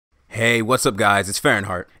Hey, what's up guys? It's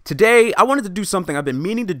Fahrenheit. Today, I wanted to do something I've been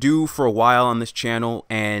meaning to do for a while on this channel,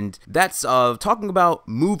 and that's talking about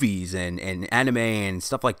movies and anime and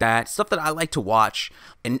stuff like that, stuff that I like to watch,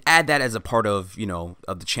 and add that as a part of,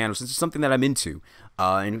 of the channel since it's something that I'm into.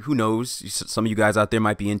 And who knows, some of you guys out there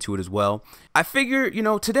might be into it as well. I figure,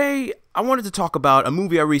 today I wanted to talk about a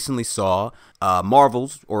movie I recently saw,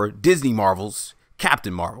 Marvel's, or Disney Marvel's,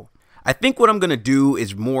 Captain Marvel. I think what I'm going to do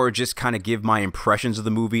is more just kind of give my impressions of the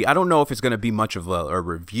movie. I don't know if it's going to be much of a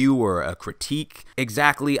review or a critique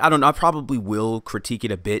exactly. I don't know. I probably will critique it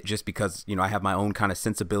a bit just because, I have my own kind of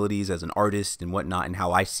sensibilities as an artist and whatnot and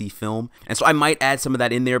how I see film. And so I might add some of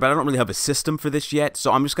that in there, but I don't really have a system for this yet.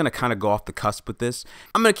 So I'm just going to kind of go off the cusp with this.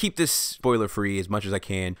 I'm going to keep this spoiler free as much as I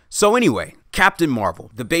can. So anyway, Captain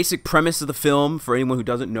Marvel. The basic premise of the film, for anyone who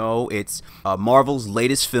doesn't know, it's Marvel's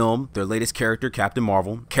latest film, their latest character, Captain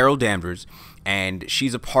Marvel, Carol Danvers, and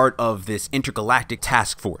she's a part of this intergalactic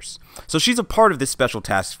task force. So she's a part of this special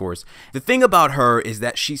task force. The thing about her is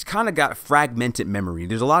that she's kind of got fragmented memory.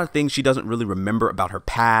 There's a lot of things she doesn't really remember about her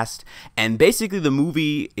past, and basically the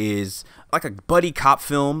movie is like a buddy cop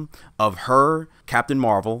film of her, Captain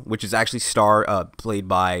Marvel, which is actually played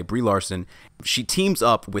by Brie Larson. She teams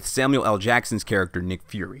up with Samuel L. Jackson's character, Nick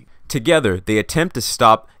Fury. Together, they attempt to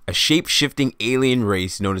stop a shape-shifting alien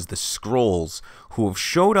race known as the Skrulls, who have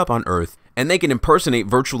showed up on Earth, and they can impersonate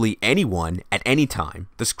virtually anyone at any time.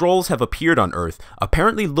 The Skrulls have appeared on Earth,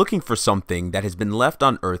 apparently looking for something that has been left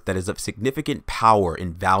on Earth that is of significant power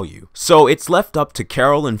and value. So it's left up to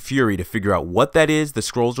Carol and Fury to figure out what that is the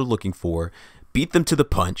Skrulls are looking for, beat them to the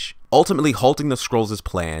punch, ultimately halting the Skrulls'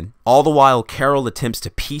 plan. All the while, Carol attempts to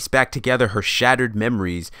piece back together her shattered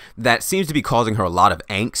memories that seems to be causing her a lot of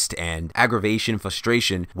angst and aggravation,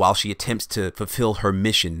 frustration, while she attempts to fulfill her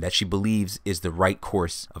mission that she believes is the right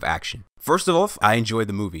course of action. First of all, I enjoyed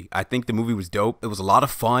the movie. I think the movie was dope. It was a lot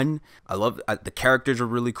of fun. I love the characters are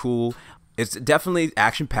really cool. It's definitely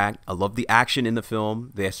action-packed. I love the action in the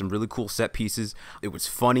film. They have some really cool set pieces. It was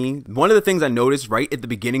funny. One of the things I noticed right at the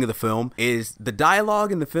beginning of the film is the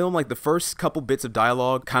dialogue in the film, like the first couple bits of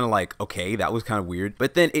dialogue, kind of like, okay, that was kind of weird.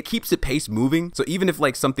 But then it keeps the pace moving. So even if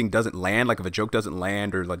like something doesn't land, like if a joke doesn't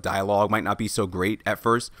land or like dialogue might not be so great at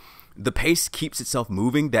first, the pace keeps itself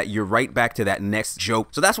moving that you're right back to that next joke.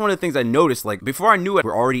 So that's one of the things I noticed. Like before I knew it,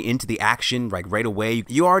 we're already into the action, like right away.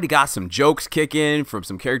 You already got some jokes kicking from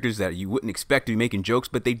some characters that you wouldn't expect to be making jokes,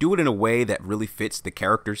 but they do it in a way that really fits the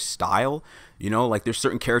character's style. Like there's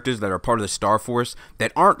certain characters that are part of the Star Force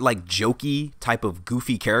that aren't like jokey type of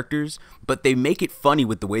goofy characters, but they make it funny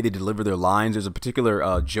with the way they deliver their lines. There's a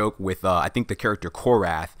particular joke with, I think the character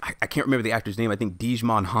Korath. I can't remember the actor's name. I think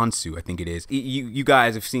Djimon Hounsou, I think it is. You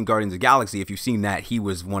guys have seen Guardians of the Galaxy. If you've seen that, he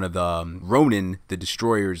was one of the Ronin, the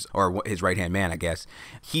Destroyers, or his right-hand man, I guess.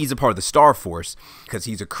 He's a part of the Star Force because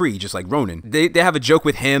he's a Kree, just like Ronin. They have a joke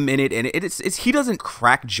with him in it, and he doesn't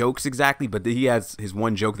crack jokes exactly, but he has his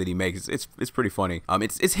one joke that he makes. It's pretty funny.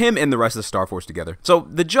 It's him and the rest of the Star Force together. So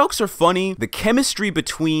the jokes are funny. The chemistry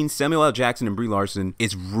between Samuel L. Jackson and Brie Larson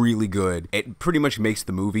is really good. It pretty much makes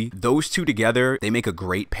the movie. Those two together, they make a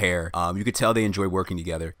great pair. You could tell they enjoy working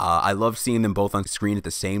together. I love seeing them both on screen at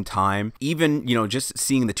the same time. Even, just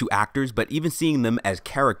seeing the two actors, but even seeing them as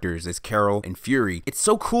characters, as Carol and Fury. It's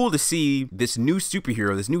so cool to see this new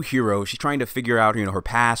superhero, this new hero. She's trying to figure out, her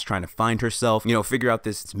past, trying to find herself, figure out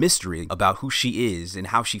this mystery about who she is and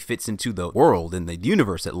how she fits into the world and the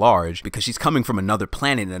universe at large, because she's coming from another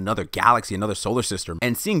planet, another galaxy, another solar system.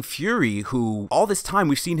 And seeing Fury, who all this time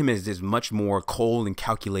we've seen him as this much more cold and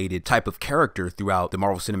calculated type of character throughout the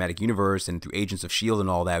Marvel Cinematic Universe and through Agents of S.H.I.E.L.D. and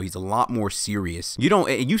all that. He's a lot more serious.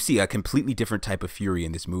 You see a completely different type of Fury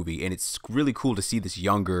in this movie, and it's really cool to see this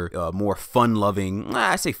younger, more fun-loving,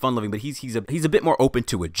 I say fun-loving, but he's a bit more open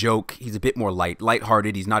to a joke. He's a bit more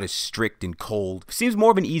lighthearted. He's not as strict and cold. Seems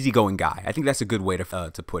more of an easygoing guy. I think that's a good way to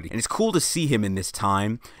put it. And it's cool to see him in this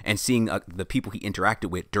time and seeing the people he interacted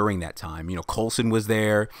with during that time. Coulson was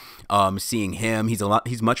there. Seeing him,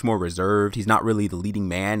 he's much more reserved. He's not really the leading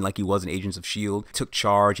man like he was in Agents of S.H.I.E.L.D. Took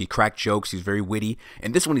charge. He cracked jokes. He's very witty.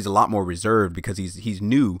 And this one, he's a lot more reserved because he's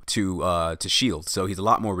new to S.H.I.E.L.D., so he's a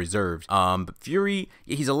lot more reserved. But Fury,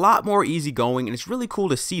 he's a lot more easygoing, and it's really cool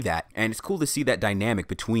to see that. And it's cool to see that dynamic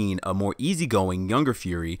between a more easygoing younger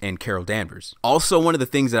Fury and Carol Danvers. Also, one of the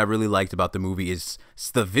things that I really liked about the movie is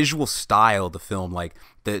the visual style of the film. Like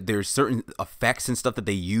There's certain effects and stuff that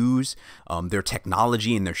they use, their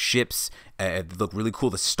technology and their ships look really cool.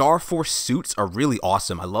 The Star Force suits are really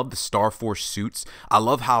awesome. I love the Star Force suits. I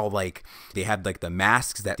love how like they have like the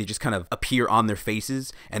masks that they just kind of appear on their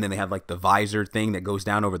faces, and then they have like the visor thing that goes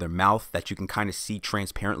down over their mouth that you can kind of see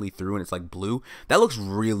transparently through, and it's like blue. That looks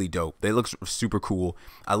really dope. They look super cool.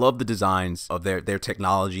 I love the designs of their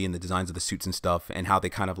technology and the designs of the suits and stuff, and how they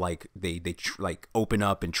kind of like they like open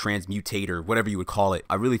up and transmutate or whatever you would call it.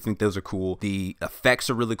 I really think those are cool. The effects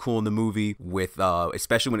are really cool in the movie, with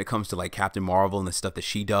especially when it comes to like Captain Marvel and the stuff that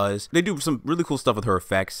she does. They do some really cool stuff with her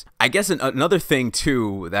effects. I guess another thing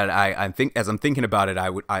too that I think, as I'm thinking about it,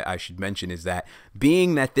 I should mention is that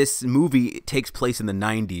being that this movie takes place in the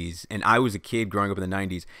 90s and I was a kid growing up in the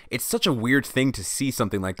 90s, it's such a weird thing to see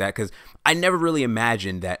something like that, because I never really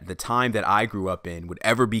imagined that the time that I grew up in would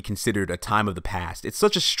ever be considered a time of the past. It's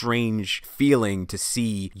such a strange feeling to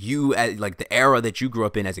see you at like the era that you grew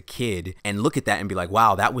up in as a kid and look at that and be like,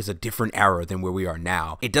 wow, that was a different era than where we are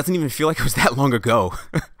now. It doesn't even feel like it was that long ago.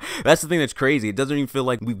 That's the thing that's crazy. It doesn't even feel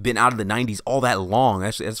like we've been out of the 90s all that long.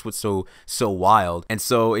 That's what's so wild. And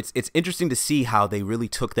so it's interesting to see how they really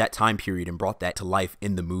took that time period and brought that to life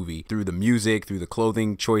in the movie through the music, through the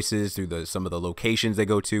clothing choices, through some of the locations they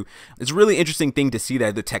go to. It's a really interesting thing to see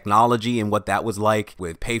that the technology and what that was like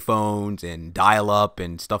with payphones and dial-up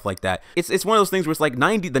and stuff like that. It's one of those things where it's like the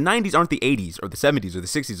 90s aren't the 80s or the 70s or the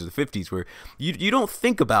 60s or the 50s, where you don't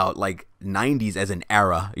think about like 90s as an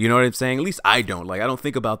era. You know what I'm saying? At least I don't. Like, I don't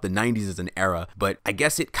think about the 90s as an era, but I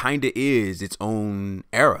guess it kind of is its own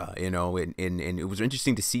era, you know, and it was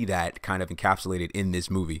interesting to see that kind of encapsulated in this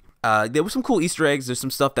movie. There were some cool Easter eggs. There's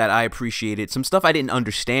some stuff that I appreciated, some stuff I didn't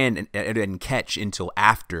understand and I didn't catch until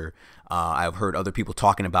after I've heard other people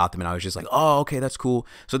talking about them, and I was just like, oh, okay, that's cool.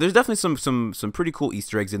 So there's definitely some pretty cool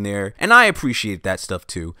Easter eggs in there, and I appreciate that stuff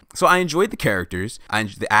too. So I enjoyed the characters.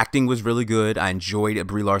 The acting was really good. I enjoyed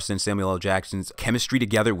Brie Larson, Samuel L. Jackson's chemistry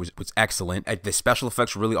together was excellent. The special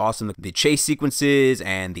effects were really awesome. The chase sequences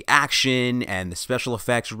and the action and the special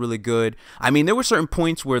effects were really good. I mean, there were certain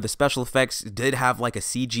points where the special effects did have like a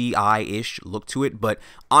CGI-ish look to it, but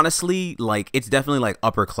honestly, like, it's definitely like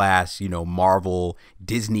upper class, you know, Marvel,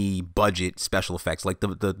 Disney budget special effects. Like the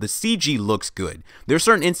CG looks good. There are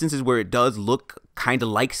certain instances where it does look kind of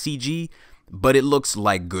like CG, but it looks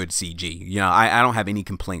like good CG. You know, I don't have any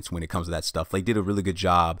complaints when it comes to that stuff. They did a really good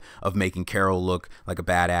job of making Carol look like a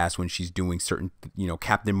badass when she's doing certain, you know,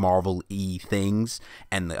 Captain Marvel-y things,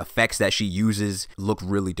 and the effects that she uses look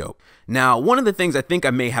really dope. Now, one of the things I think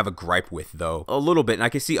I may have a gripe with, though, a little bit, and I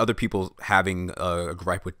can see other people having a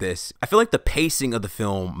gripe with this, I feel like the pacing of the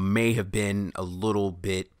film may have been a little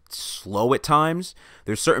bit slow at times.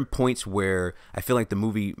 There's certain points where I feel like the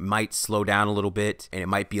movie might slow down a little bit and it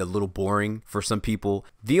might be a little boring for some people.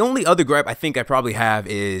 The only other gripe I think I probably have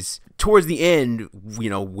is towards the end, you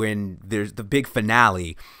know, when there's the big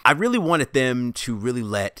finale, I really wanted them to really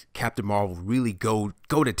let Captain Marvel really go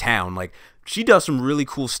to town. Like, she does some really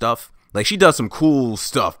cool stuff. Like, she does some cool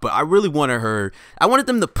stuff, but I really wanted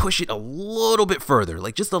them to push it a little bit further,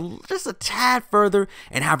 like just a tad further,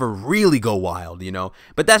 and have her really go wild, you know.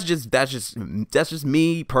 But that's just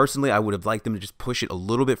me personally. I would have liked them to just push it a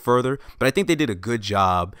little bit further, but I think they did a good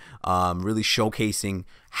job, really showcasing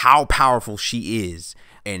how powerful she is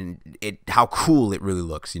and how cool it really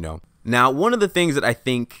looks, you know. Now, one of the things that I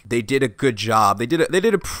think they did a good job, they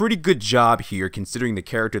did a pretty good job here, considering the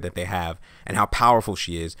character that they have and how powerful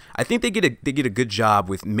she is. I think they get a good job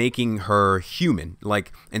with making her human,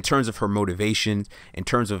 like in terms of her motivations, in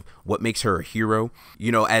terms of what makes her a hero.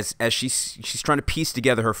 You know, as she's trying to piece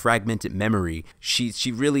together her fragmented memory,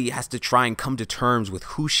 she really has to try and come to terms with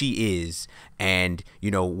who she is and, you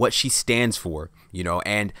know, what she stands for. You know,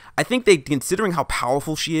 and I think considering how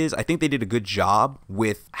powerful she is, I think they did a good job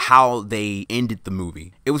with how they ended the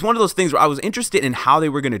movie. It was one of those things where I was interested in how they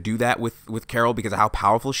were going to do that with Carol because of how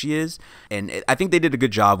powerful she is. And I think they did a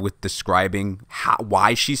good job with describing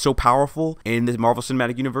why she's so powerful in the Marvel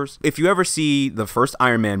Cinematic Universe. If you ever see the first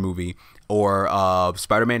Iron Man movie, or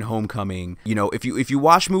Spider-Man Homecoming, you know, if you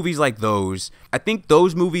watch movies like those, I think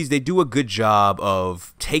those movies, they do a good job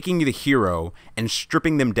of taking the hero and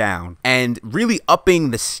stripping them down and really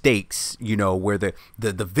upping the stakes, you know, where the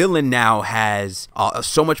villain now has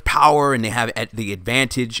so much power and they have the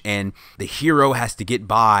advantage, and the hero has to get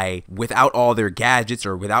by without all their gadgets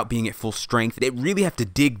or without being at full strength. They really have to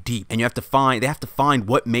dig deep, and they have to find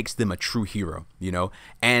what makes them a true hero, you know.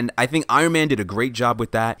 And I think Iron Man did a great job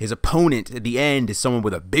with that. His opponent opponent at the end is someone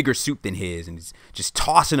with a bigger suit than his, and he's just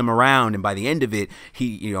tossing him around. And by the end of it,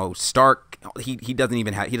 Stark, he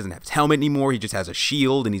doesn't have his helmet anymore. He just has a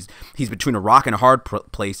shield, and he's between a rock and a hard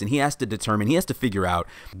place, and he has to figure out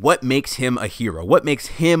what makes him a hero, what makes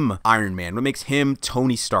him Iron Man, what makes him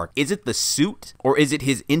Tony Stark. Is it the suit, or is it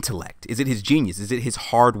his intellect? Is it his genius? Is it his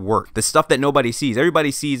hard work? The stuff that nobody sees.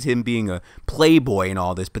 Everybody sees him being a playboy and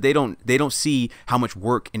all this, but they don't see how much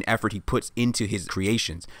work and effort he puts into his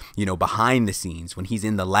creations, behind the scenes when he's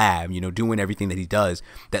in the lab, doing everything that he does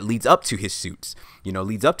that leads up to his suits,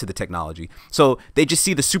 leads up to the technology. So they just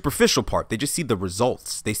see the superficial part. They just see the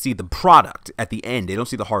results. They see the product at the end. They don't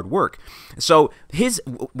see the hard work. So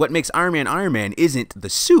what makes Iron Man isn't the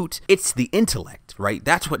suit, it's the intellect, right?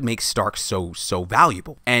 That's what makes Stark so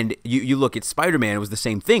valuable. And you look at Spider-Man, it was the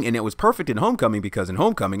same thing, and it was perfect in Homecoming, because in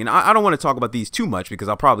Homecoming, and I don't want to talk about these too much because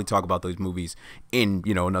I'll probably talk about those movies in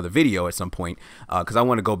another video at some point, because I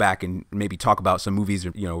want to go back and maybe talk about some movies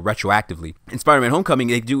retroactively. In Spider-Man Homecoming,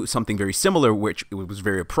 they do something very similar, which it was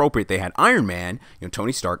very appropriate. They had Iron Man,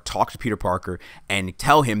 Tony Stark, talk to Peter Parker and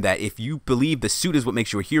tell him that if you believe the suit is what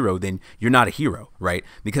makes you a hero, then you're not a hero, right?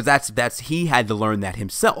 Because he had to learn that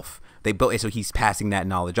himself. So he's passing that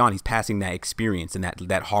knowledge on. He's passing that experience and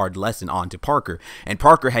that hard lesson on to Parker. And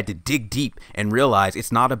Parker had to dig deep and realize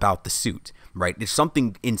it's not about the suit, right? There's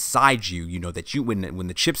something inside you, that when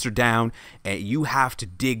the chips are down, you have to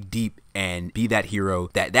dig deep and be that hero.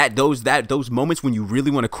 Those moments when you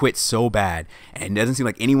really want to quit so bad and it doesn't seem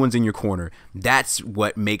like anyone's in your corner, that's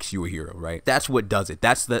what makes you a hero, right? That's what does it.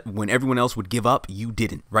 That's when everyone else would give up, you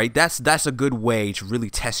didn't, right? That's a good way to really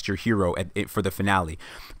test your hero for the finale.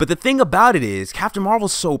 But the thing about it is, Captain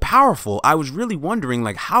Marvel's so powerful, I was really wondering,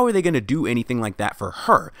 like, how are they going to do anything like that for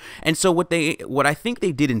her? And so what I think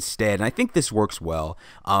they did instead, and I think this works well,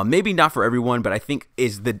 maybe not for everyone, but I think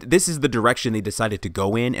this is the direction they decided to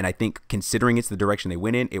go in, and I think considering it's the direction they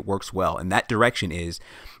went in, it works well. And that direction is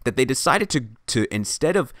that they decided to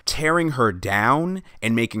instead of tearing her down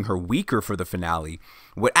and making her weaker for the finale,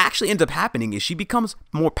 what actually ends up happening is she becomes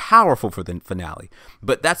more powerful for the finale.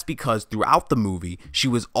 But that's because throughout the movie, she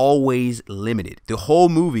was always limited. The whole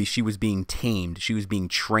movie, she was being tamed. She was being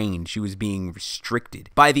trained. She was being restricted.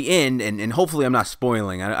 By the end, and hopefully I'm not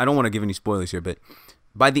spoiling, I don't want to give any spoilers here, but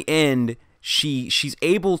by the end, she's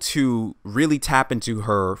able to really tap into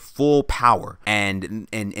her full power, and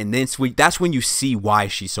then that's when you see why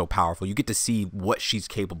she's so powerful. You get to see what she's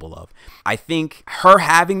capable of. I think her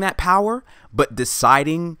having that power, but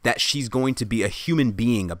deciding that she's going to be a human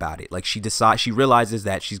being about it. Like she realizes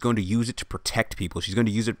that she's going to use it to protect people. She's going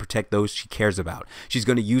to use it to protect those she cares about. She's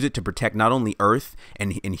going to use it to protect not only Earth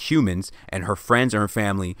and humans and her friends and her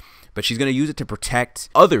family, but she's going to use it to protect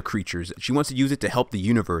other creatures. She wants to use it to help the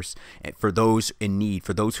universe for those in need,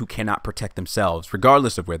 for those who cannot protect themselves,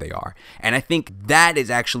 regardless of where they are. And I think that is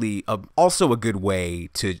actually also a good way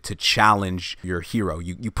to challenge your hero.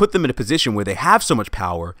 You put them in a position where they have so much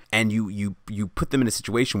power, and you put them in a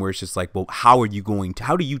situation where it's just like, well, how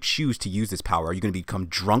do you choose to use this power? Are you going to become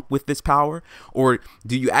drunk with this power, or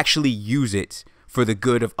do you actually use it for the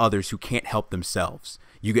good of others who can't help themselves?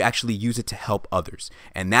 You actually use it to help others,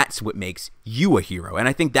 and that's what makes you a hero. And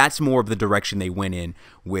I think that's more of the direction they went in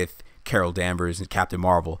with Carol Danvers and Captain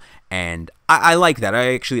Marvel, and I like that.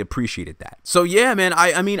 I actually appreciated that. So yeah, man,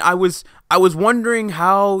 I mean, I was wondering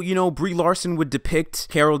how, Brie Larson would depict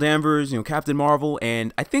Carol Danvers, Captain Marvel,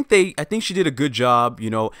 and I think she did a good job,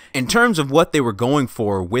 in terms of what they were going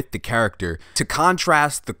for with the character, to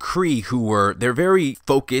contrast the Kree, they're very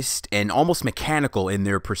focused and almost mechanical in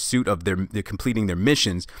their pursuit of their completing their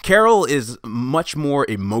missions. Carol is much more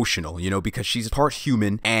emotional, because she's part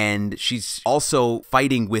human, and she's also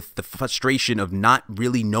fighting with the frustration of not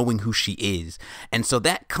really knowing who she is. And so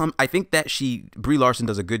I think that Brie Larson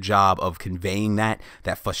does a good job of conveying that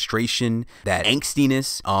frustration, that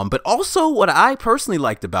angstiness. But also what I personally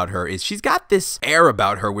liked about her is she's got this air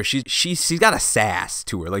about her where she's got a sass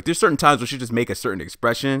to her. Like, there's certain times where she'll just make a certain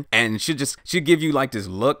expression and she'll give you like this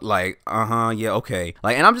look like, yeah, okay.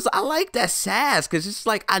 Like, and I like that sass, because it's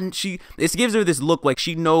like, it gives her this look like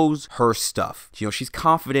she knows her stuff. She's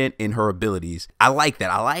confident in her abilities. I like that.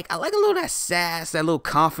 I like a little of that sass, that little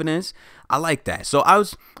confidence. I like that. So I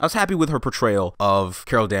was happy with her portrayal of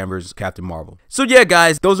Carol Danvers, Captain Marvel. So yeah,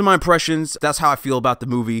 guys, those are my impressions. That's how I feel about the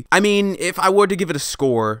movie. I mean, if I were to give it a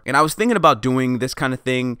score, and I was thinking about doing this kind of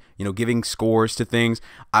thing, giving scores to things,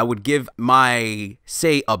 I would give my,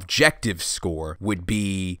 say, objective score would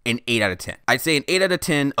be an 8 out of 10. I'd say an 8 out of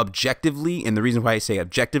 10 objectively, and the reason why I say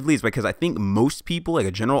objectively is because I think most people, like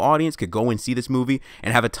a general audience, could go and see this movie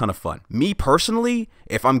and have a ton of fun. Me personally,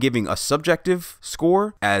 if I'm giving a subjective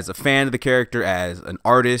score as a fan of the character as an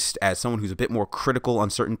artist, as someone who's a bit more critical on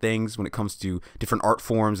certain things when it comes to different art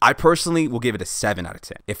forms, I personally will give it a 7 out of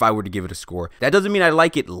 10 if I were to give it a score. That doesn't mean I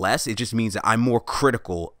like it less. It just means that I'm more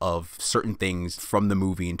critical of certain things from the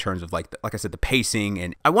movie in terms of like I said, the pacing.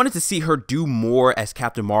 And I wanted to see her do more as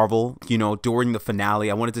Captain Marvel, you know, during the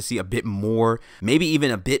finale. I wanted to see a bit more, maybe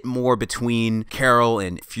even a bit more between Carol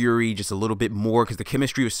and Fury, just a little bit more, because the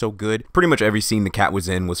chemistry was so good. Pretty much every scene the cat was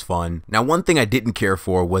in was fun. Now, one thing I didn't care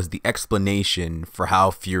for was the explanation for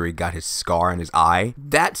how Fury got his scar in his eye.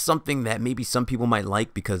 That's something that maybe some people might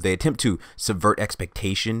like because they attempt to subvert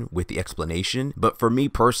expectation with the explanation. But for me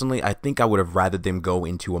personally, I think I would have rather them go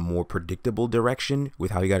into a more predictable direction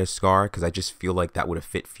with how he got his scar, because I just feel like that would have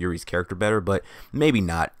fit Fury's character better. But maybe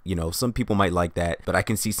not, you know, some people might like that, but I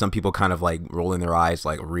can see some people kind of like rolling their eyes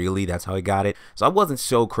like, really, that's how he got it? So I wasn't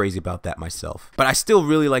so crazy about that myself, but I still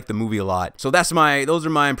really like the movie a lot. So those are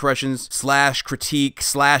my impressions slash critique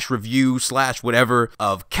slash review slash whatever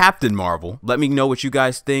of Captain Marvel. Let me know what you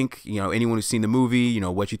guys think. You know, anyone who's seen the movie, you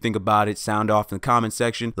know, what you think about it, sound off in the comment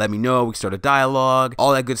section. Let me know. We can start a dialogue,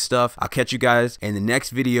 all that good stuff. I'll catch you guys in the next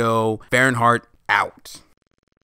video. Fahrenheit out.